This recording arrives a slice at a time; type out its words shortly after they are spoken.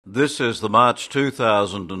This is the March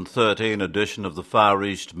 2013 edition of the Far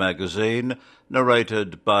East magazine,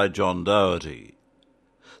 narrated by John Doherty.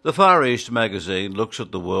 The Far East magazine looks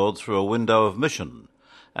at the world through a window of mission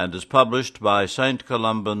and is published by St.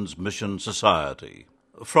 Columbans Mission Society.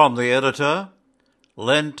 From the editor,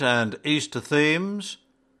 Lent and Easter Themes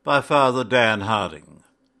by Father Dan Harding.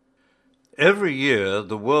 Every year,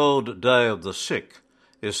 the World Day of the Sick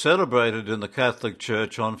is celebrated in the Catholic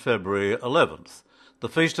Church on February 11th, the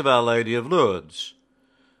Feast of Our Lady of Lourdes.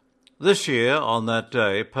 This year, on that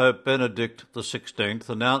day, Pope Benedict XVI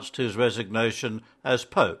announced his resignation as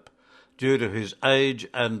Pope due to his age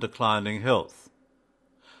and declining health.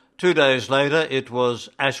 2 days later, it was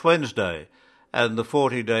Ash Wednesday, and the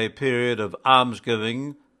 40-day period of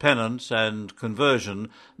almsgiving, penance, and conversion,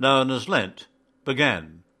 known as Lent,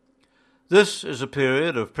 began. This is a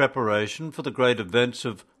period of preparation for the great events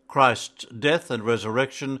of Christ's death and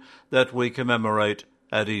resurrection that we commemorate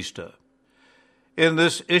at Easter. In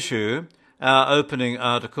this issue, our opening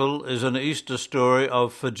article is an Easter story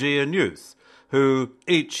of Fijian youth who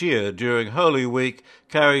each year during Holy Week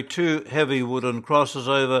carry 2 heavy wooden crosses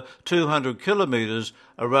over 200 kilometres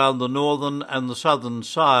around the northern and the southern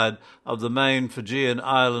side of the main Fijian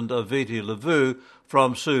island of Viti Levu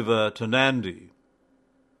from Suva to Nadi.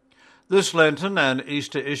 This Lenten and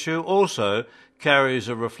Easter issue also carries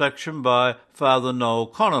a reflection by Father Noel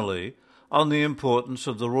Connolly on the importance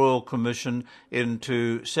of the Royal Commission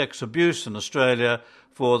into Sex Abuse in Australia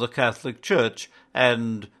for the Catholic Church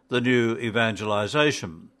and the new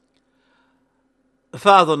evangelisation.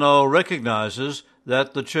 Father Noel recognises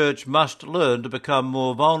that the Church must learn to become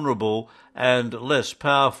more vulnerable and less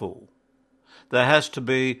powerful. There has to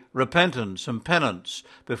be repentance and penance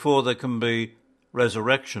before there can be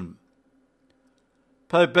resurrection.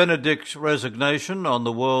 Pope Benedict's resignation on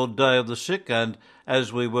the World Day of the Sick, and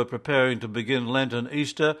as we were preparing to begin Lent and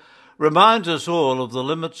Easter, reminds us all of the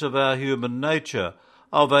limits of our human nature,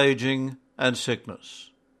 of ageing and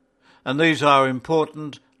sickness. And these are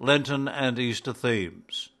important Lenten and Easter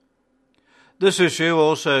themes. This issue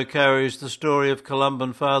also carries the story of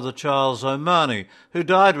Columban Father Charles O'Mahony, who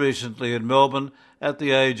died recently in Melbourne at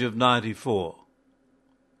the age of 94.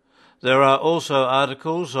 There are also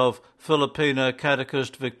articles of Filipino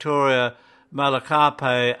catechist Victoria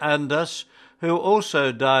Malakape Andas, who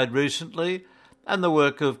also died recently, and the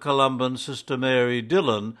work of Columban Sister Mary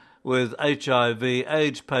Dillon with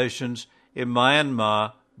HIV/AIDS patients in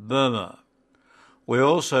Myanmar, Burma. We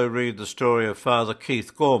also read the story of Father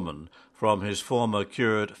Keith Gorman from his former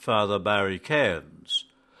curate Father Barry Cairns.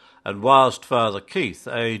 And whilst Father Keith,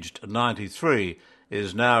 aged 93,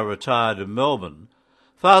 is now retired in Melbourne,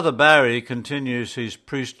 Father Barry continues his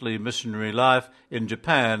priestly missionary life in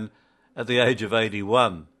Japan at the age of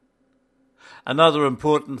 81. Another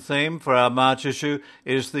important theme for our March issue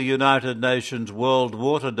is the United Nations World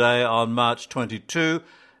Water Day on March 22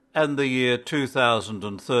 and the year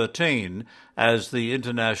 2013 as the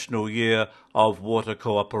International Year of Water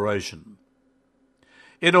Cooperation.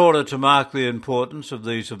 In order to mark the importance of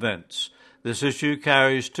these events, this issue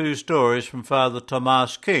carries 2 stories from Father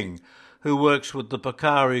Tomas King, who works with the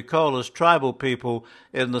Pakari Kolas tribal people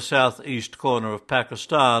in the southeast corner of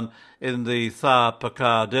Pakistan in the Thar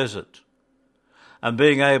Pakar Desert. And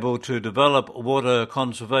being able to develop water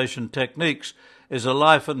conservation techniques is a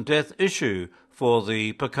life and death issue for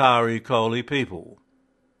the Pakari Koli people.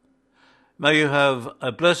 May you have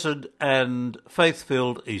a blessed and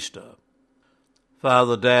faith-filled Easter.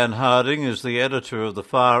 Father Dan Harding is the editor of the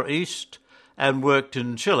Far East and worked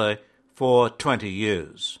in Chile for 20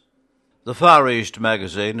 years. The Far East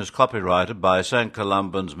magazine is copyrighted by St.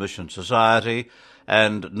 Columbans Mission Society,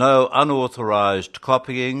 and no unauthorized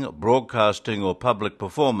copying, broadcasting or public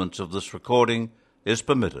performance of this recording is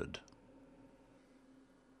permitted.